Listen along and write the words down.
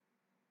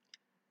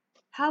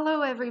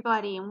Hello,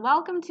 everybody, and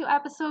welcome to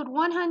episode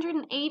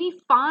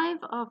 185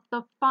 of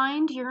the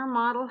Find Your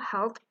Model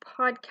Health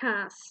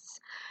podcast.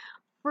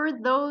 For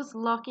those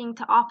looking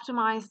to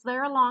optimize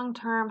their long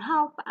term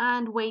health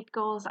and weight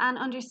goals and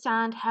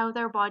understand how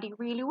their body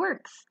really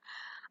works.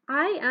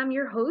 I am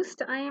your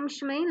host. I am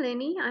Shemaine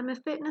Linney. I'm a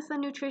fitness and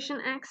nutrition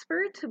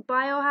expert,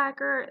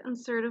 biohacker, and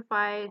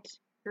certified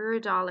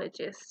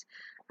iridologist.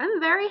 I'm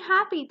very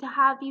happy to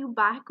have you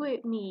back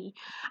with me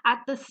at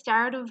the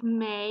start of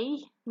May.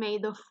 May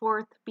the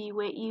 4th be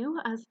with you,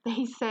 as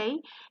they say.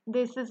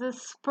 This is a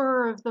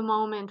spur of the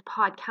moment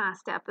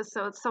podcast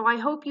episode, so I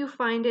hope you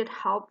find it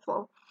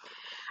helpful.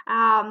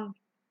 Um,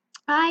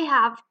 I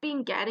have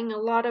been getting a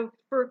lot of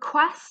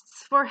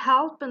requests for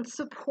help and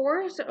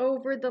support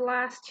over the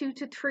last 2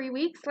 to 3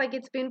 weeks. Like,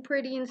 it's been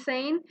pretty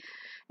insane.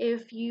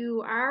 If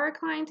you are a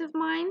client of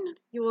mine,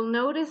 you will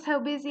notice how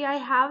busy I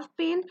have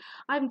been.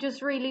 I'm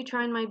just really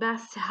trying my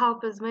best to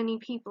help as many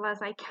people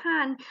as I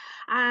can.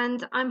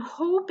 And I'm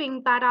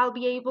hoping that I'll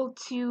be able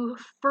to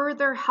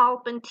further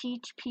help and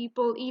teach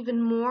people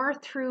even more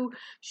through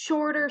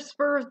shorter,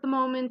 spur of the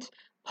moment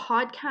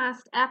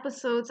podcast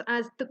episodes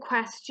as the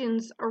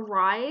questions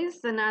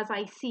arise and as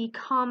I see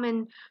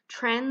common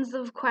trends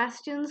of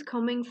questions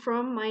coming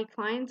from my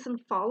clients and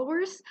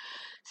followers.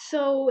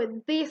 So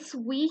this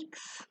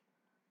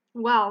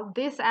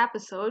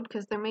episode,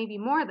 because there may be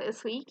more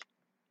this week,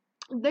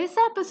 this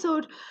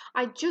episode,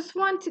 I just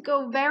want to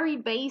go very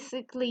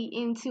basically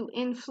into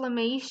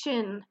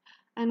inflammation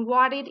and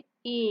what it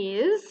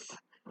is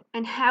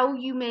and how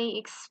you may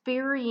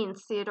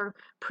experience it or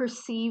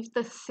perceive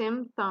the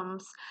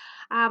symptoms.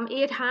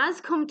 It has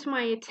come to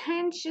my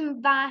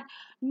attention that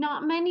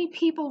not many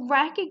people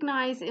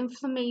recognize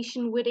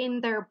inflammation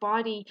within their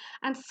body,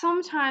 and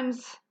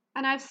sometimes,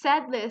 and I've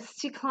said this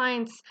to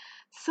clients,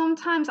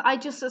 sometimes I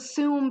just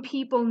assume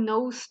people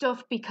know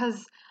stuff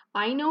because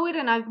I know it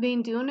and I've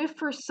been doing it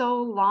for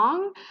so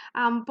long.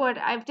 But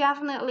I've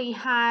definitely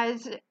had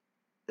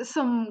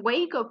some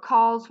wake up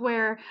calls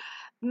where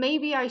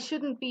maybe I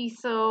shouldn't be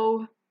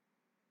so,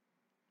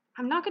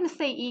 I'm not going to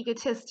say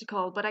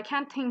egotistical, but I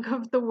can't think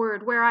of the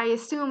word, where I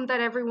assume that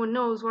everyone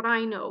knows what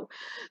I know.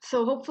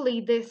 So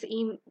hopefully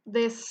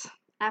this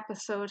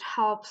episode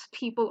helps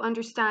people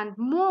understand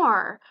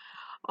more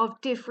of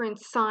different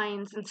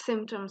signs and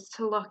symptoms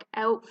to look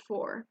out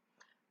for.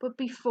 But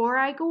before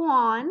I go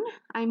on,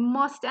 I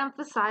must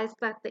emphasize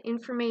that the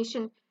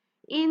information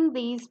in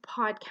these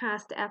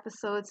podcast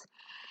episodes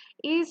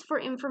is for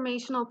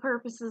informational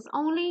purposes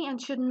only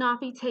and should not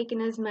be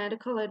taken as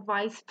medical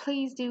advice.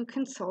 Please do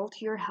consult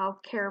your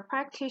healthcare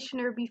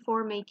practitioner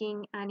before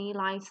making any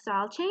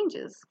lifestyle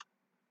changes.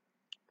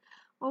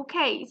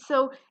 Okay,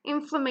 so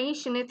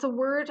inflammation, it's a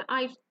word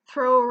I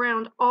throw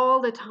around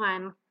all the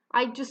time.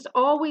 I just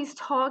always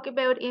talk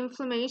about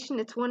inflammation.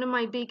 It's one of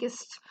my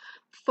biggest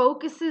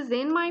focuses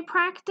in my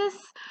practice.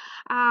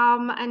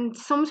 And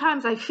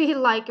sometimes I feel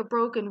like a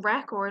broken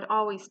record,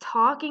 always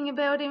talking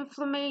about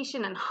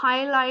inflammation and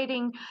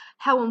highlighting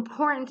how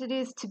important it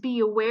is to be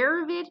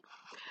aware of it.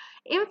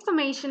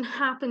 Inflammation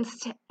happens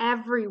to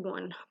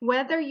everyone,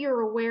 whether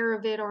you're aware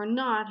of it or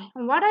not.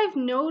 And what I've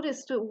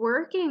noticed with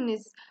working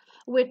is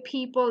with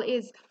people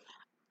is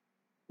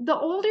the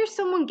older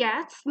someone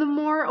gets, the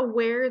more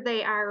aware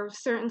they are of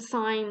certain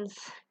signs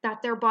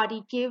that their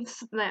body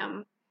gives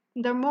them.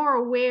 They're more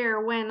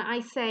aware when I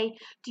say,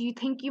 do you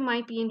think you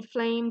might be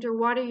inflamed, or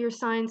what are your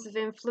signs of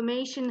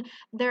inflammation?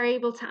 They're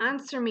able to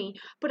answer me.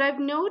 But I've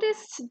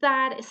noticed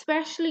that,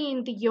 especially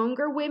in the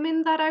younger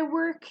women that I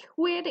work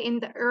with, in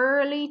the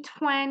early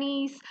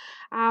 20s,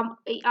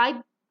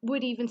 I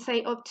would even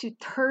say up to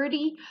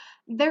 30,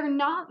 they're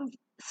not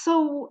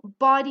so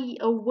body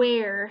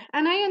aware,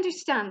 and I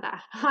understand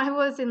that. I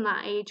was in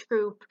that age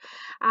group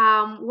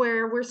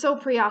where we're so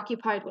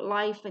preoccupied with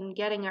life and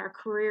getting our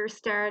career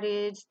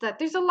started that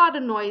there's a lot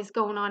of noise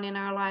going on in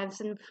our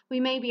lives, and we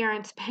maybe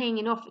aren't paying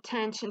enough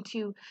attention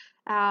to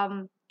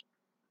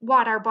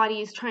what our body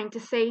is trying to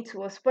say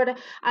to us. But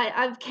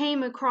I've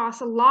came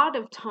across a lot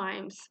of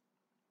times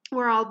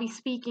where I'll be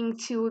speaking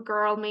to a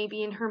girl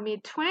maybe in her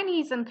mid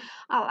 20s, and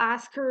I'll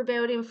ask her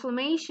about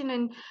inflammation,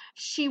 and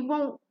she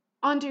won't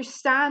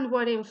understand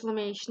what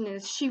inflammation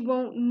is. She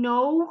won't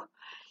know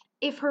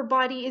if her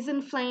body is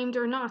inflamed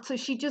or not. So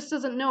she just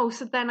doesn't know.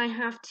 So then I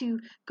have to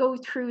go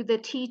through the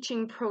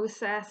teaching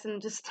process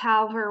and just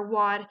tell her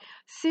what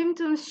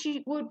symptoms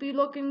she would be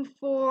looking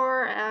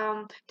for,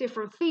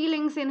 different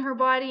feelings in her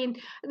body. And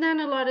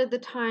then a lot of the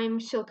time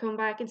she'll come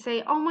back and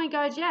say, oh my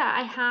God, yeah,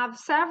 I have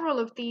several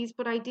of these,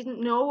 but I didn't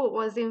know it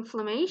was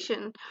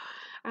inflammation.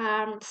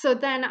 So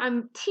then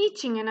I'm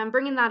teaching and I'm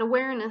bringing that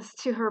awareness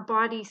to her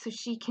body so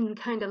she can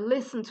kind of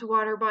listen to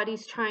what her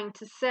body's trying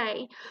to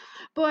say.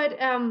 But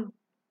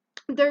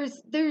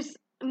there's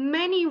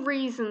many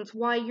reasons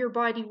why your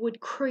body would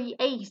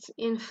create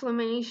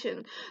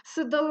inflammation.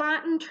 So the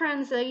Latin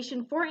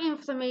translation for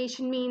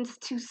inflammation means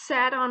to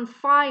set on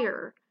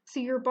fire.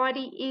 So your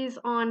body is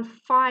on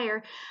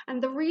fire.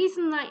 And the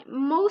reason that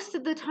most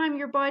of the time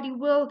your body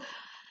will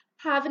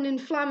have an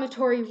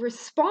inflammatory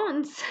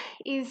response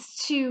is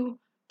to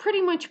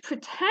pretty much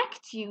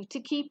protect you, to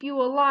keep you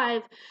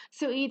alive.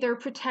 So either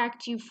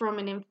protect you from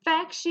an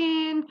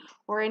infection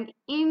or an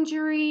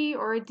injury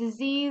or a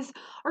disease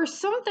or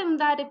something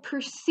that it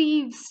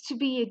perceives to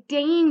be a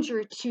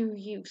danger to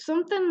you,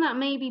 something that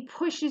maybe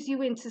pushes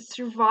you into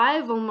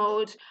survival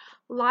mode,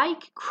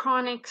 like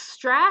chronic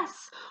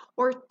stress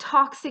or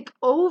toxic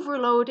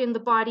overload in the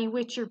body,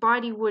 which your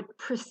body would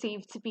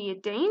perceive to be a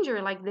danger,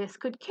 like this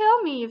could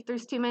kill me if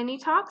there's too many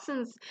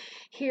toxins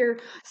here.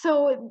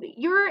 So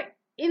your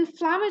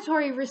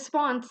inflammatory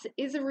response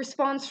is a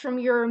response from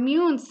your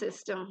immune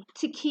system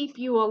to keep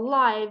you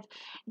alive.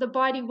 The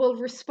body will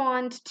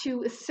respond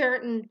to a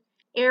certain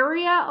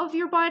area of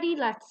your body.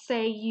 Let's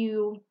say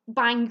you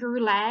bang your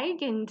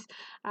leg and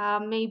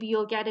maybe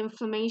you'll get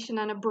inflammation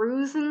and a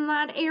bruise in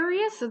that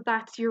area, so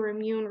that's your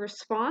immune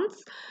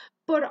response.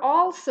 But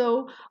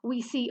also,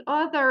 we see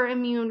other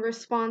immune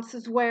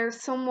responses where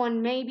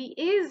someone maybe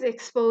is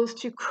exposed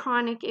to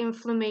chronic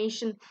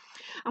inflammation,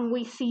 and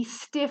we see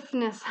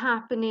stiffness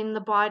happen in the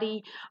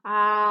body.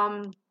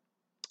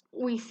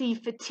 We see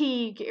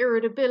fatigue,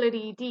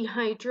 irritability,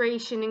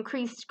 dehydration,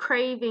 increased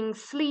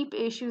cravings, sleep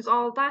issues,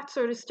 all that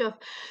sort of stuff.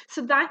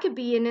 So that could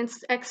be an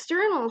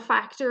external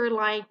factor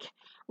like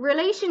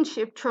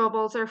relationship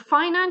troubles or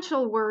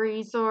financial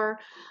worries or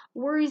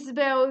worries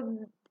about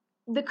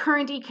the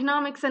current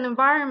economics and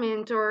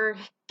environment or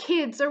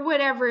kids or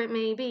whatever it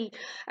may be.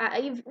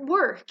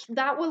 Work,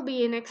 that will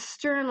be an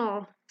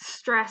external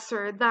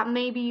stressor that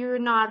maybe you're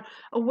not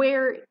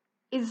aware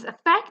is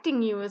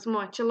affecting you as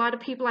much. A lot of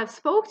people I've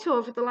spoke to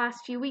over the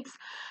last few weeks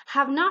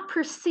have not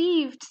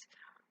perceived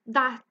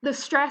that the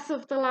stress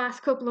of the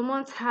last couple of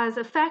months has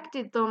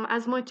affected them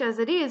as much as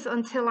it is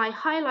until I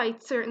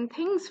highlight certain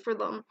things for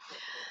them.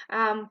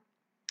 And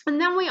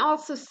then we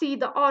also see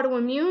the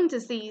autoimmune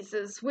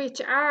diseases,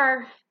 which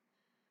are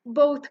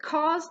both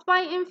caused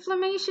by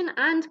inflammation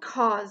and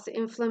cause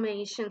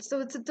inflammation. So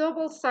it's a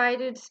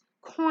double-sided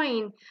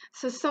coin.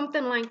 So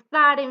something like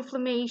that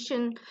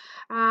inflammation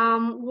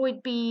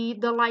would be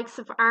the likes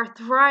of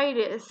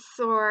arthritis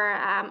or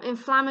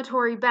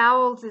inflammatory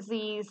bowel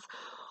disease,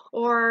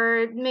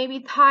 or maybe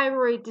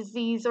thyroid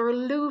disease or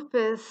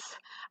lupus.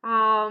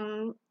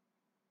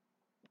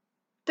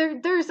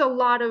 There's a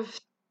lot of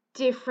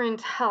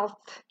different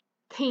health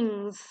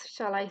things,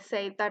 shall I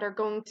say, that are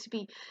going to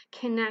be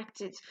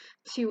connected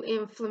to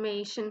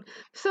inflammation.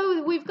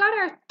 So we've got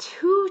our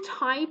two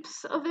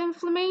types of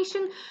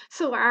inflammation.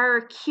 So our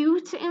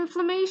acute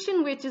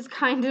inflammation, which is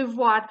kind of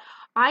what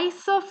I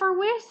suffer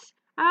with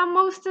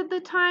most of the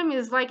time,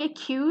 is like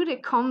acute,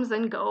 it comes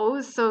and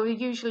goes. So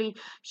usually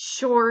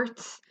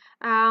short,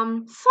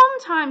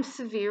 sometimes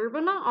severe,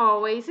 but not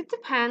always. It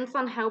depends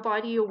on how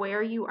body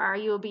aware you are.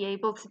 You'll be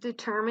able to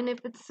determine if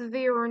it's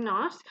severe or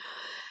not.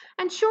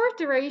 And short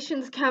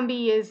durations can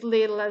be as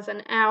little as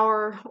an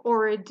hour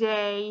or a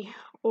day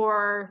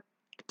or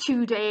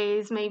 2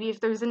 days, maybe if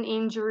there's an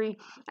injury,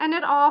 and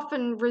it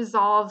often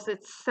resolves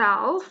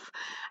itself.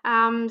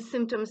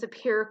 Symptoms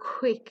appear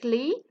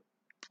quickly.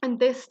 And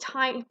this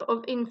type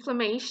of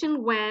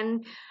inflammation,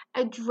 when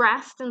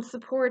addressed and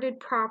supported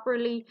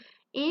properly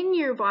in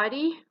your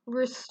body,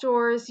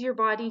 restores your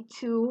body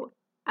to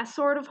a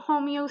sort of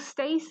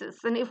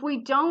homeostasis. And if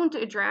we don't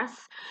address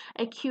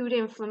acute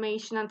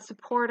inflammation and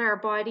support our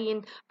body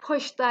and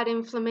push that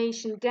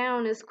inflammation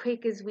down as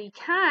quick as we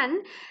can,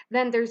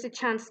 then there's a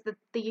chance that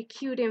the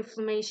acute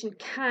inflammation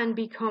can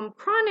become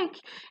chronic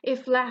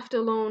if left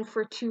alone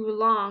for too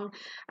long.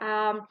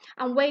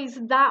 And ways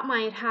that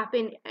might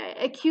happen,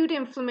 acute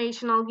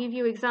inflammation, I'll give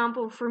you an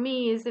example for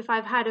me, is if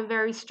I've had a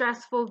very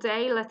stressful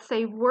day, let's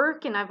say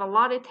work, and I've a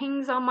lot of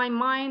things on my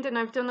mind and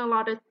I've done a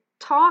lot of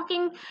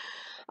talking,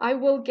 I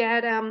will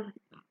get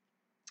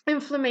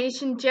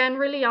inflammation.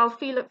 Generally, I'll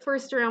feel it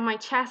first around my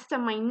chest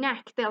and my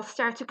neck. They'll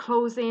start to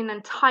close in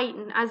and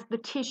tighten as the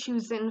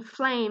tissues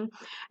inflame.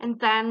 And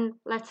then,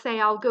 let's say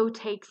I'll go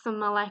take some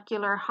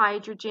molecular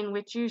hydrogen,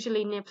 which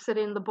usually nips it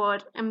in the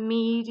bud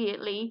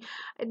immediately.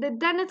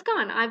 Then it's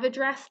gone. I've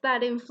addressed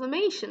that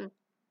inflammation.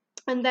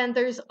 And then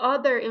there's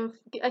other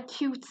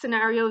acute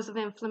scenarios of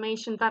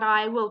inflammation that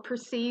I will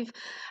perceive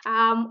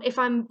if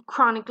I'm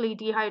chronically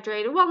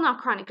dehydrated. Well, not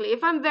chronically,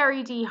 if I'm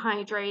very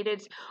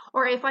dehydrated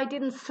or if I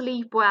didn't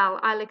sleep well,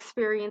 I'll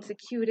experience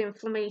acute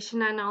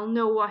inflammation and I'll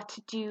know what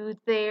to do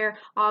there.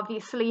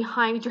 Obviously,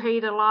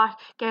 hydrate a lot,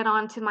 get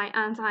onto my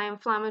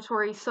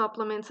anti-inflammatory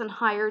supplements in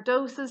higher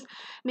doses,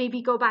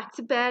 maybe go back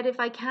to bed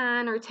if I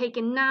can, or take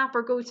a nap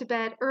or go to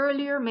bed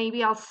earlier.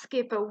 Maybe I'll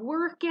skip a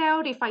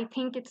workout if I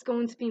think it's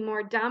going to be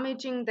more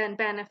damaging than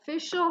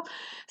beneficial.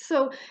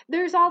 So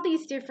there's all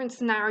these different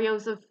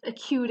scenarios of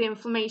acute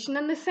inflammation.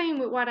 And the same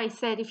with what I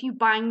said, if you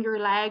bang your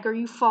leg or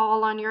you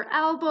fall on your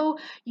elbow,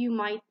 you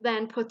might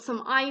then put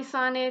some ice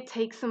on it,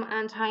 take some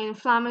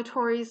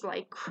anti-inflammatories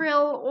like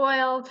krill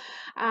oil,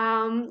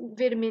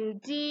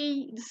 vitamin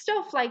D,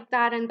 stuff like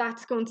that, and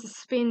that's going to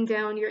spin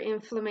down your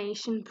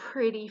inflammation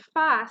pretty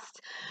fast.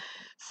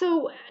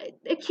 So,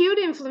 acute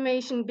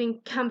inflammation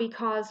can be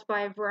caused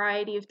by a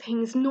variety of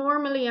things.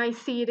 Normally, I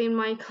see it in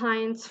my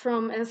clients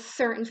from a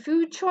certain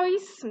food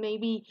choice.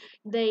 Maybe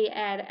they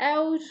ate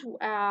out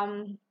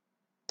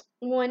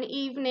one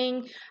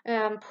evening,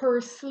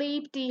 poor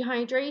sleep,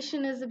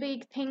 dehydration is a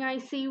big thing I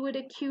see with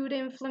acute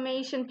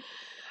inflammation.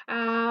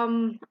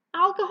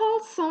 Alcohol,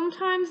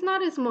 sometimes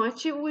not as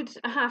much. It would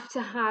have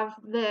to have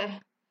the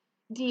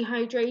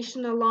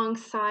dehydration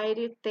alongside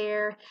it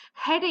there.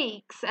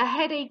 Headaches. A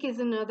headache is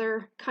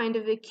another kind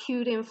of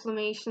acute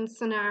inflammation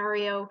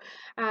scenario.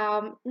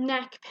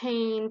 Neck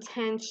pain,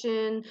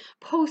 tension,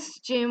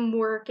 post gym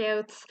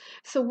workouts.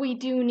 So we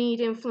do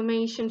need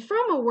inflammation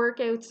from a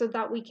workout so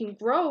that we can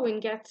grow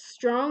and get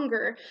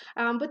stronger.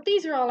 But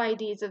these are all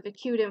ideas of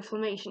acute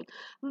inflammation.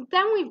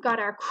 Then we've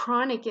got our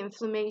chronic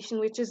inflammation,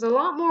 which is a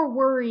lot more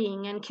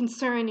worrying and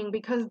concerning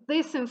because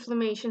this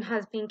inflammation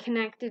has been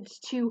connected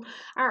to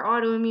our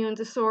autoimmune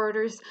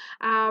disorders,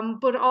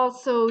 but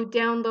also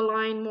down the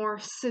line, more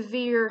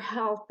severe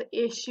health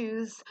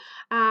issues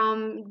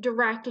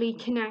directly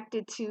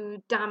connected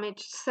to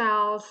damaged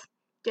cells.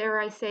 Dare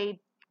I say,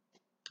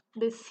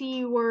 the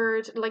C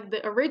word, like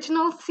the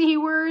original C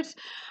word.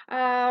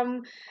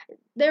 Um,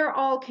 they're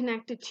all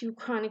connected to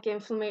chronic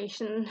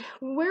inflammation.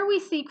 Where we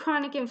see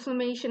chronic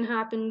inflammation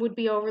happen would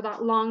be over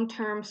that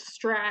long-term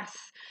stress,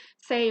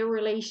 say a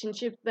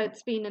relationship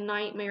that's been a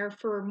nightmare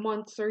for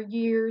months or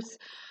years,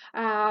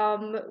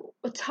 a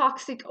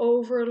toxic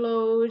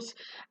overload,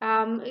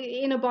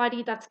 in a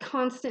body that's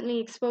constantly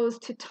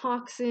exposed to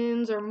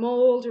toxins or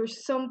mold or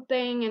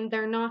something, and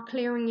they're not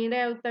clearing it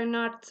out, they're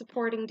not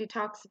supporting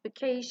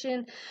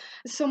detoxification.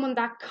 Someone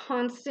that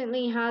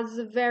constantly has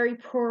a very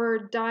poor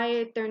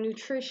diet, their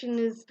nutrition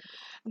is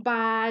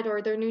bad,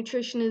 or their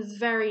nutrition is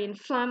very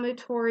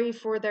inflammatory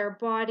for their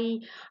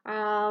body.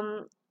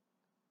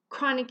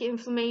 Chronic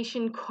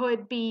inflammation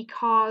could be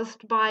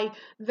caused by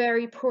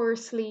very poor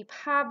sleep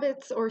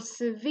habits or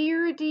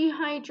severe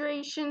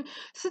dehydration.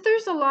 So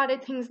there's a lot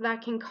of things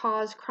that can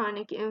cause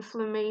chronic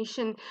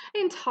inflammation.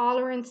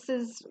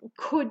 Intolerances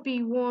could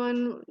be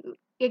one,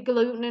 a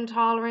gluten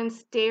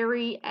intolerance,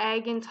 dairy,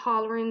 egg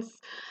intolerance,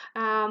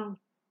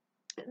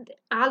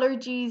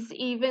 allergies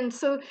even.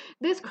 So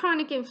this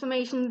chronic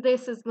inflammation,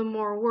 this is the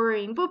more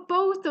worrying, but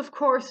both of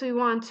course we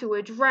want to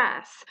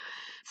address.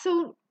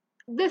 So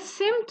the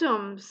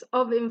symptoms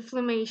of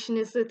inflammation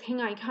is the thing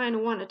I kind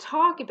of want to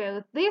talk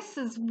about. This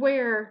is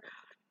where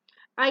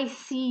I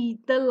see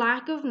the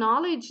lack of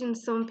knowledge in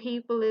some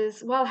people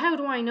is, well, how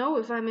do I know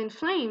if I'm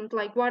inflamed?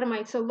 Like, what am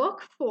I to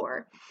look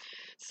for?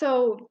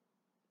 So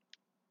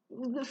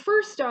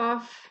first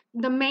off,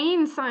 the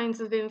main signs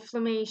of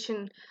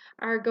inflammation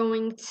are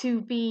going to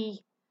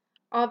be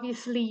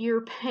obviously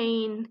your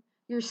pain,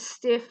 your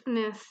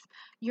stiffness,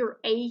 your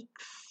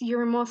aches,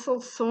 your muscle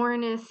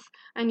soreness,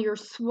 and your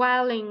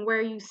swelling,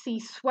 where you see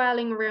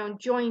swelling around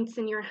joints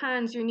in your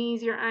hands, your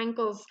knees, your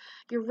ankles,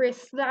 your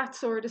wrists, that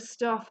sort of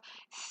stuff.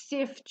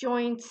 Stiff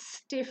joints,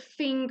 stiff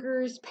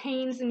fingers,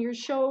 pains in your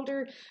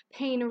shoulder,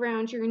 pain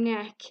around your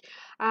neck,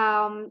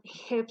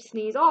 hips,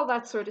 knees, all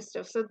that sort of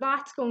stuff. So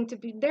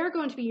they're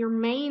going to be your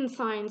main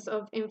signs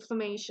of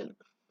inflammation.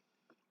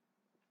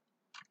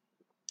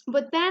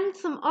 But then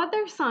some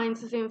other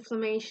signs of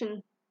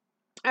inflammation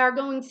are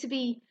going to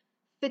be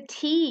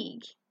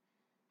fatigue,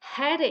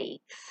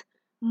 headaches,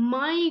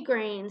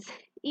 migraines,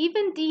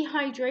 even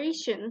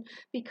dehydration,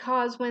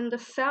 because when the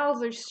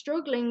cells are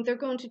struggling, they're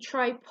going to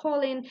try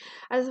pull in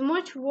as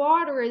much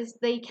water as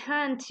they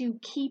can to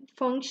keep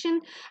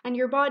function, and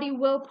your body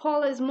will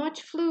pull as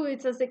much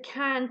fluids as it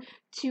can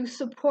to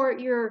support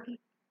your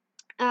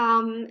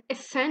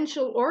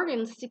essential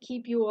organs to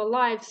keep you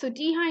alive. So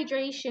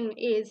dehydration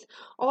is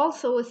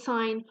also a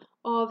sign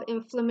of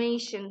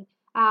inflammation.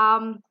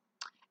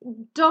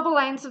 Double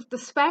ends of the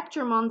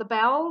spectrum on the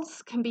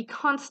bowels can be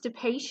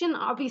constipation,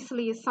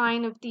 obviously a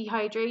sign of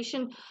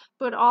dehydration,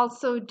 but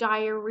also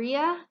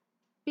diarrhea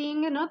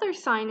being another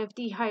sign of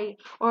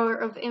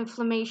of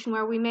inflammation,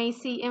 where we may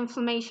see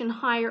inflammation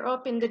higher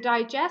up in the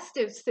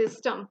digestive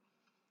system.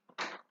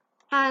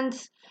 And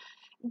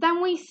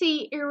then we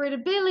see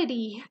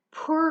irritability,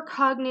 poor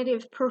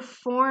cognitive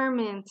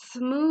performance,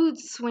 mood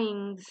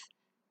swings.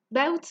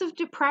 Bouts of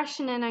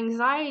depression and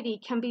anxiety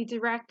can be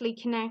directly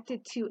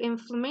connected to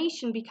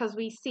inflammation because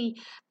we see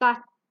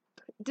that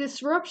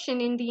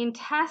disruption in the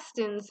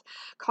intestines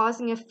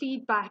causing a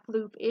feedback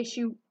loop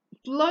issue,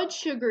 blood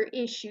sugar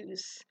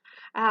issues,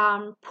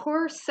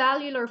 poor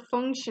cellular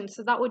function,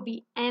 so that would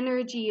be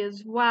energy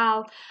as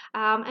well,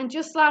 and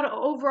just that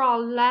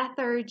overall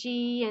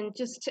lethargy and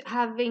just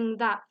having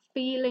that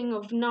feeling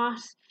of not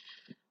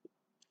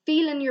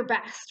feeling your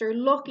best or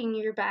looking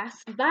your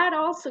best. That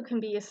also can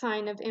be a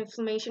sign of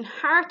inflammation.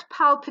 Heart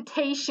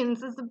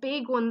palpitations is a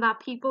big one that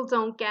people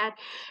don't get,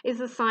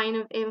 is a sign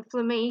of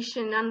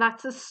inflammation, and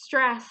that's a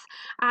stress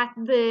at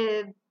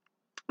the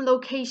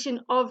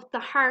location of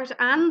the heart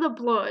and the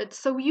blood.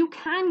 So you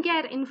can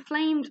get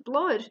inflamed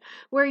blood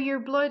where your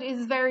blood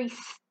is very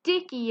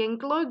sticky and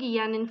gluggy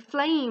and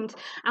inflamed.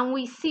 And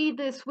we see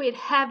this with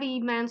heavy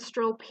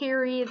menstrual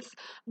periods,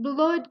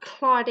 blood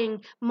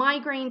clotting,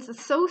 migraines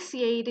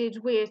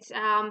associated with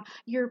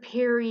your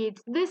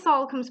periods. This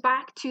all comes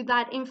back to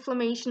that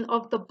inflammation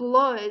of the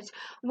blood.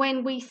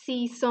 When we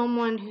see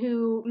someone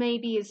who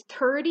maybe is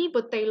 30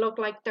 but they look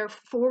like they're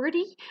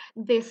 40,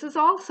 this is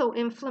also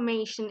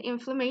inflammation.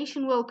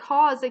 Inflammation will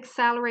cause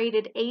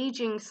accelerated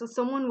aging, so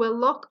someone will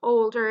look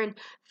older and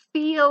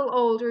feel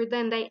older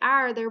than they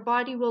are. Their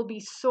body will be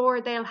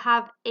sore, they'll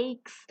have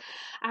aches.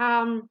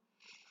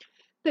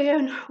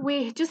 Then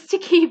we, just to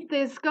keep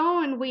this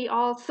going, we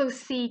also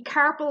see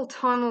carpal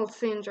tunnel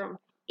syndrome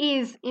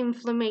is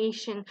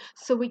inflammation.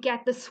 So we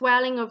get the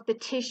swelling of the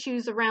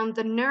tissues around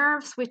the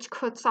nerves, which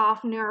cuts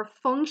off nerve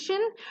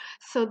function.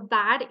 So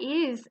that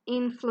is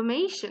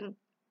inflammation.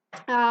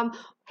 Um,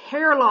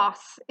 Hair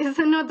loss is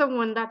another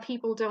one that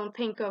people don't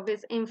think of,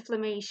 is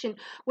inflammation.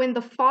 When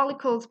the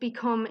follicles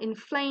become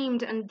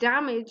inflamed and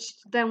damaged,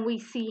 then we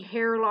see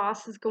hair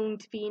loss is going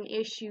to be an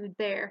issue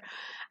there.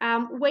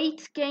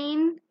 Weight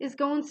gain is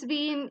going to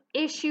be an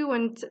issue,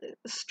 and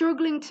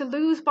struggling to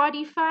lose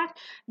body fat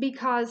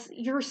because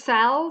your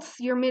cells,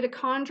 your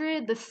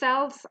mitochondria, the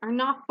cells are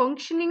not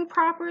functioning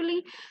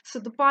properly, so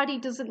the body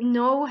doesn't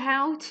know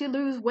how to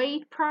lose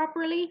weight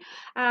properly.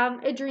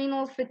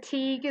 Adrenal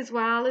fatigue as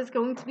well is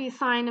going to be a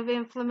sign of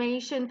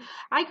inflammation.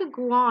 I could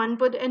go on,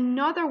 but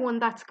another one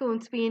that's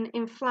going to be an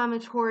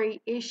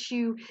inflammatory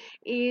issue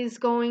is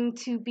going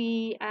to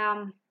be,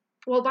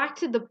 well, back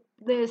to the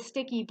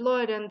sticky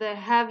blood and the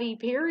heavy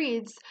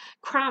periods,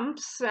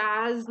 cramps,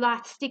 as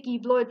that sticky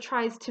blood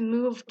tries to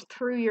move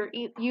through your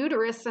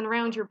uterus and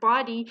around your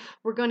body.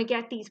 We're going to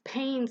get these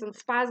pains and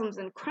spasms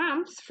and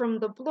cramps from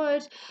the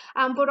blood.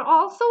 But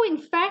also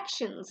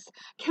infections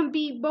can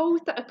be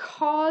both a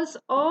cause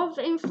of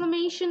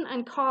inflammation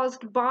and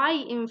caused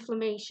by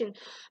inflammation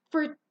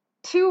for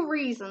two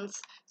reasons.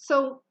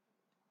 So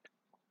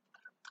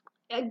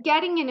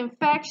getting an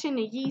infection,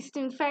 a yeast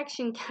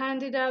infection,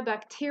 candida,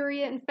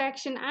 bacteria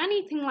infection,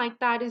 anything like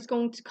that is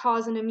going to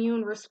cause an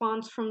immune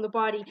response from the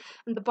body,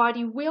 and the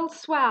body will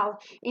swell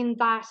in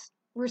that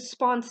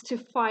response to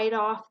fight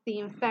off the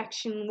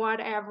infection,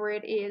 whatever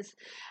it is.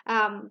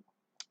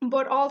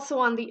 But also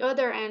on the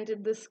other end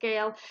of the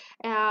scale,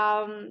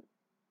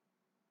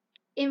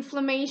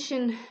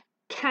 inflammation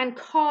can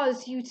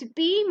cause you to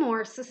be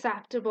more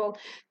susceptible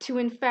to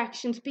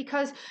infections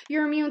because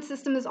your immune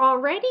system is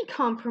already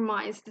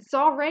compromised. It's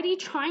already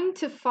trying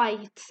to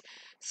fight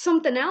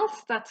something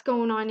else that's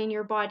going on in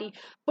your body,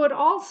 but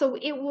also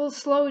it will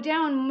slow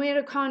down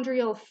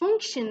mitochondrial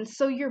function,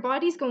 so your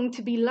body's going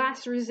to be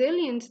less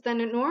resilient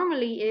than it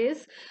normally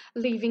is,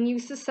 leaving you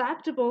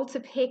susceptible to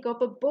pick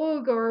up a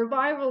bug or a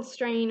viral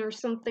strain or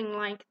something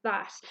like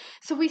that.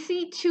 So we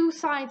see two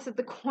sides of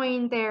the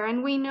coin there,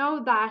 and we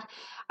know that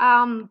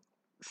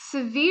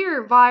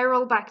severe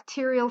viral,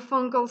 bacterial,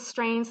 fungal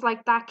strains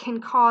like that can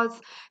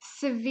cause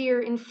severe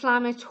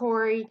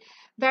inflammatory,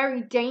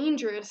 very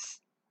dangerous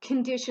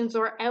conditions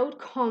or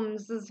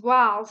outcomes as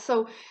well.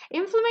 So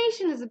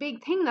inflammation is a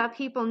big thing that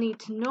people need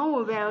to know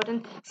about,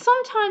 and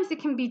sometimes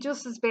it can be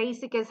just as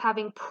basic as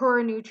having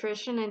poor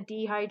nutrition and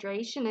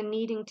dehydration and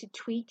needing to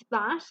tweak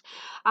that.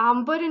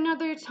 But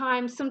another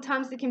time,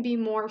 sometimes it can be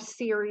more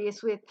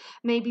serious with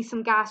maybe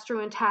some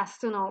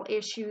gastrointestinal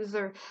issues,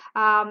 or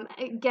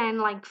again,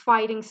 like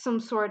fighting some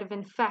sort of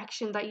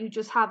infection that you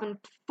just haven't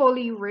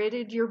fully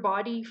ridded your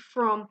body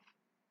from.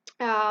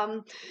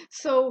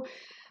 So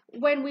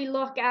when we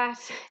look at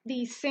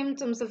these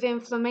symptoms of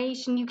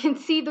inflammation, you can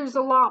see there's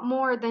a lot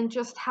more than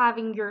just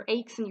having your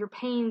aches and your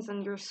pains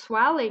and your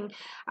swelling.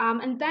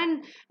 And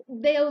then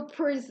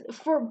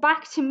for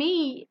back to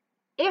me,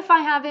 if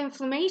I have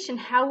inflammation,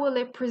 how will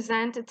it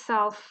present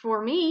itself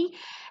for me?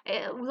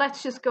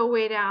 Let's just go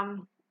with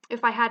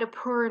if I had a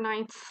poor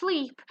night's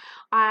sleep,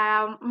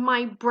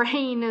 my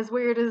brain, as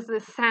weird as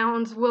this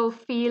sounds, will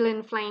feel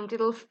inflamed.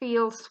 It'll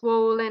feel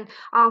swollen.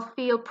 I'll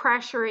feel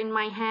pressure in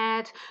my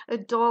head, a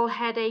dull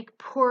headache,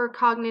 poor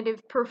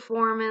cognitive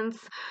performance.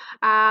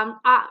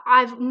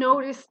 I've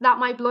noticed that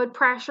my blood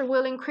pressure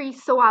will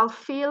increase, so I'll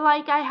feel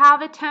like I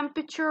have a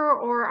temperature,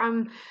 or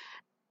I'm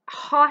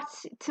hot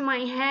to my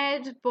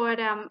head, but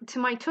to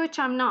my touch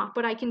I'm not,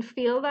 but I can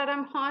feel that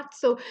I'm hot.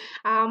 So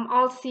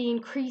I'll see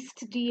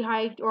increased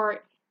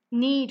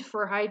need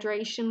for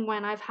hydration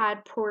when I've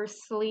had poor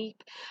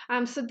sleep.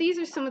 So these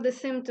are some of the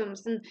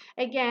symptoms, and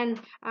again,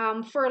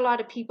 for a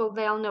lot of people,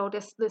 they'll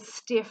notice the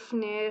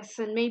stiffness,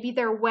 and maybe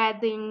their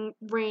wedding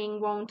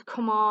ring won't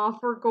come off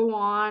or go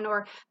on,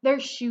 or their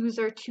shoes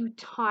are too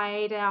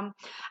tight. And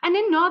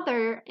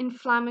another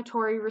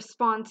inflammatory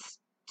response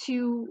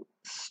to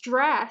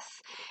stress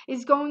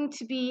is going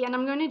to be, and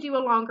I'm going to do a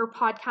longer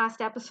podcast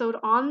episode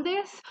on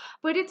this,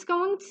 but it's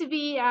going to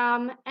be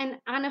an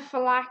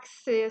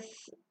anaphylaxis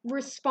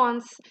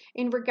response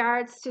in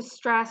regards to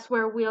stress,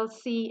 where we'll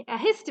see a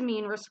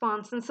histamine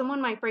response and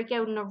someone might break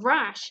out in a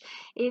rash.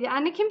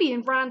 And it can be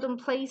in random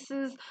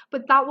places,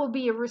 but that will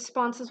be a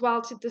response as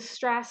well to the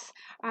stress,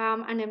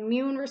 an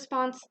immune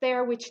response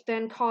there, which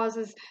then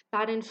causes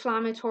that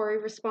inflammatory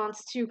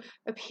response to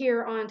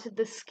appear onto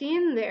the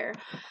skin there.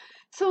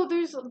 So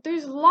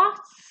there's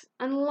lots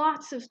and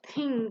lots of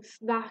things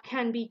that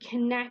can be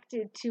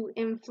connected to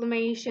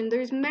inflammation.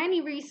 There's many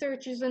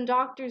researchers and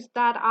doctors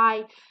that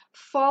I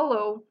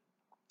follow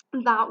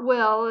that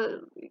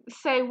will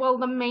say, well,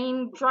 the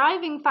main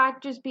driving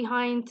factors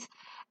behind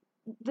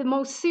the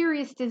most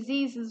serious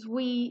diseases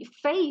we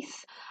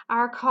face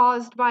are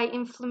caused by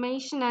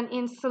inflammation and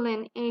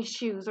insulin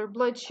issues or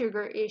blood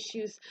sugar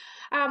issues.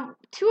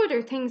 Two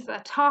other things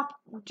that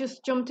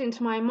just jumped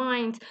into my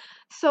mind.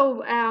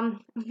 So,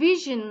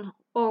 vision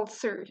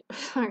ulcer,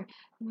 sorry,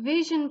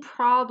 vision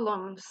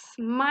problems,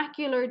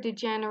 macular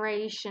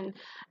degeneration,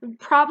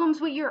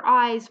 problems with your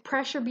eyes,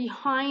 pressure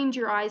behind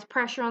your eyes,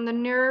 pressure on the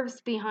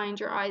nerves behind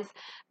your eyes.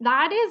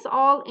 That is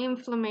all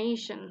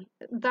inflammation.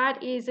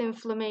 That is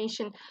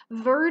inflammation.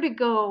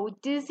 Vertigo,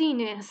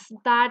 dizziness,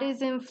 that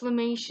is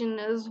inflammation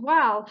as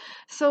well.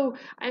 So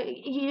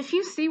if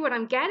you see what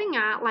I'm getting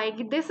at,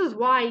 like, this is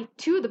why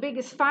two of the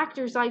biggest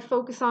factors I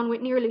focus on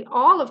with nearly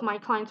all of my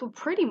clients, well,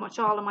 pretty much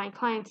all of my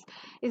clients,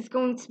 is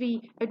going to be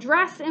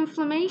address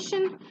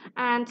inflammation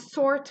and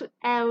sort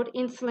out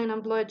insulin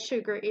and blood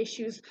sugar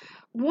issues.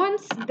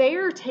 Once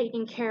they're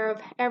taken care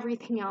of,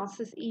 everything else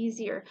is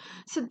easier.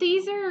 So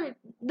these are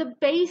the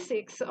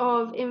basics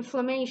of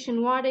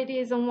inflammation, what it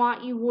is and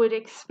what you would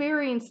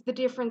experience, the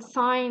different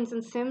signs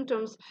and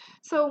symptoms.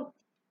 So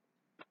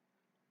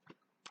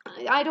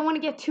I don't want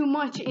to get too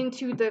much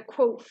into the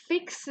quote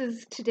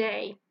fixes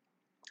today.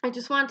 I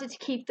just wanted to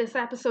keep this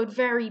episode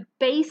very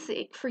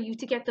basic for you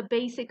to get the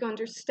basic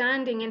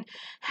understanding and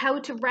how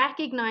to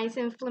recognize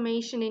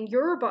inflammation in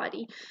your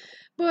body.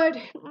 But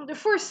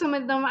for some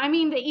of them, I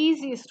mean, the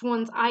easiest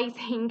ones I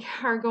think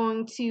are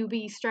going to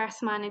be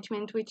stress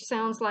management, which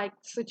sounds like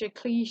such a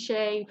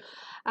cliche,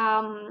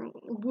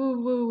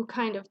 woo-woo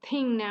kind of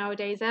thing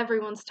nowadays.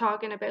 Everyone's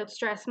talking about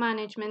stress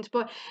management,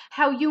 but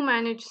how you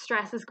manage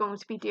stress is going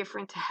to be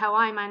different to how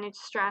I manage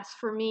stress.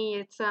 For me,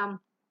 it's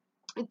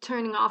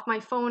turning off my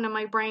phone and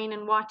my brain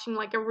and watching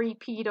like a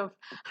repeat of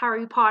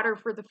Harry Potter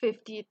for the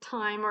 50th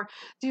time, or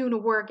doing a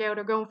workout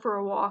or going for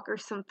a walk or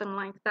something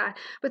like that.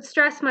 But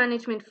stress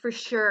management for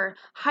sure.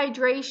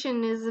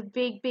 Hydration is a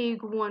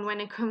big one when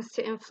it comes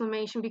to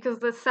inflammation, because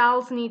the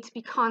cells need to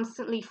be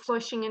constantly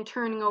flushing and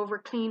turning over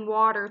clean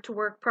water to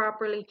work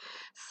properly.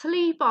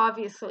 Sleep,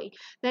 obviously.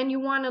 Then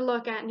you want to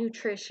look at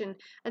nutrition,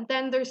 and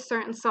then there's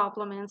certain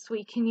supplements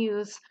we can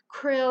use.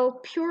 Pure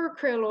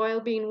krill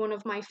oil being one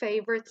of my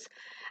favorites.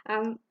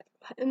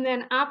 And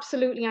then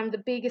absolutely, I'm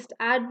the biggest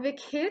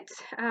advocate,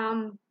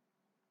 and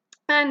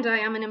I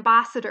am an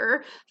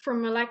ambassador for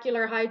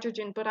molecular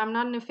hydrogen, but I'm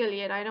not an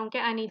affiliate. I don't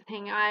get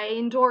anything. I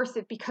endorse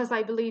it because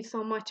I believe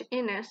so much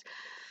in it.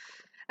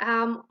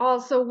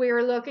 Also,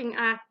 we're looking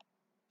at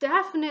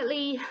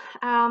definitely,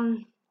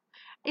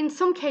 in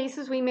some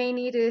cases, we may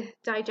need a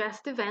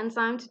digestive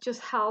enzyme to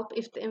just help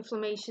if the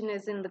inflammation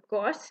is in the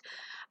gut.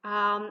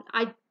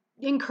 I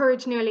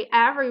encourage nearly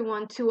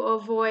everyone to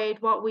avoid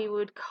what we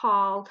would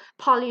call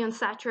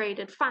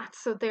polyunsaturated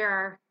fats. So there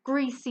are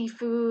greasy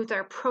foods,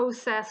 or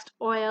processed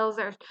oils,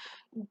 or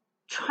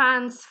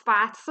trans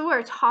fats, so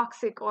are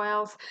toxic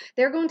oils.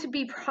 They're going to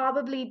be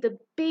probably the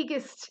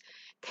biggest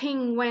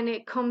thing when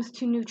it comes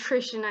to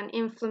nutrition and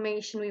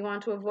inflammation. We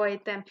want to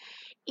avoid them.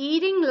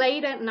 Eating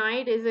late at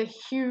night is a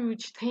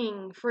huge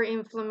thing for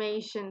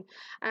inflammation.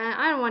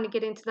 I don't want to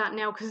get into that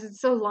now because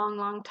it's a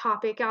long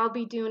topic. I'll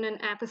be doing an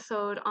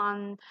episode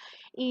on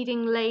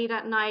eating late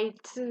at night,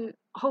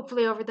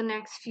 hopefully over the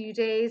next few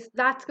days.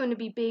 That's going to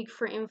be big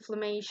for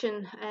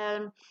inflammation.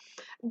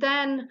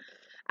 Then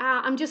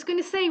I'm just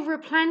going to say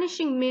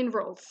replenishing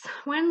minerals.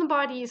 When the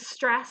body is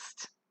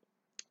stressed,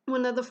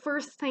 one of the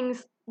first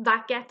things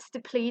that gets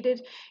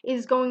depleted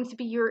is going to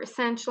be your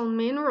essential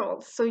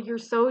minerals. So your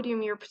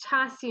sodium, your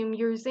potassium,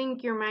 your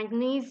zinc, your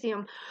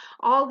magnesium,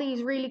 all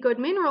these really good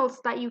minerals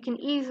that you can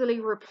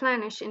easily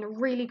replenish in a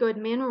really good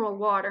mineral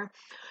water.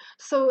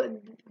 So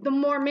the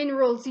more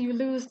minerals you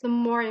lose, the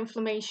more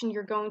inflammation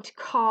you're going to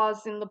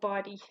cause in the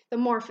body, the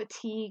more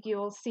fatigue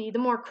you'll see, the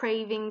more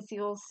cravings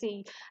you'll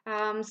see.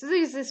 So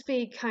there's this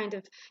big kind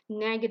of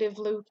negative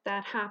loop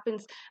that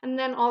happens. And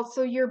then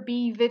also your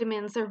B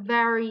vitamins are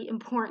very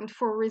important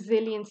for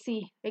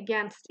resiliency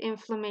against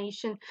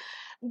inflammation.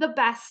 The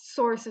best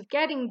source of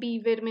getting B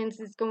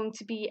vitamins is going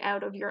to be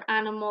out of your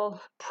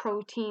animal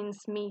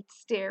proteins,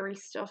 meats, dairy,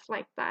 stuff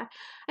like that.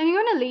 I'm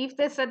going to leave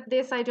this at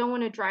this. I don't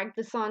want to drag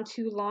this on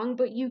too long,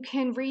 but you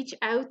can reach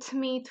out to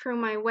me through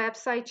my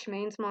website,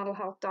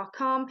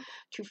 ShamainsModelHealth.com,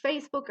 through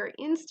Facebook or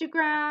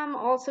Instagram,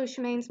 also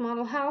Shemaine's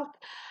Model Health.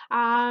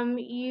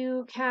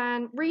 You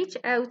can reach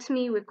out to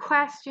me with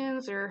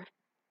questions or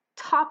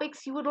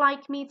topics you would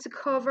like me to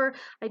cover,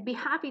 I'd be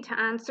happy to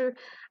answer.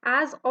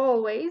 As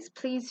always,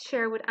 please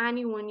share with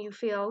anyone you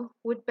feel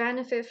would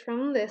benefit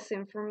from this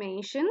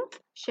information.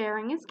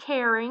 Sharing is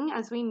caring,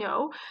 as we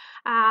know.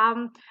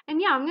 And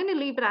yeah, I'm going to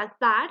leave it at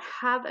that.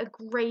 Have a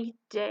great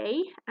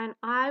day, and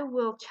I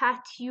will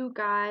chat to you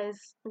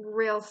guys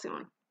real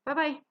soon. Bye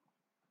bye.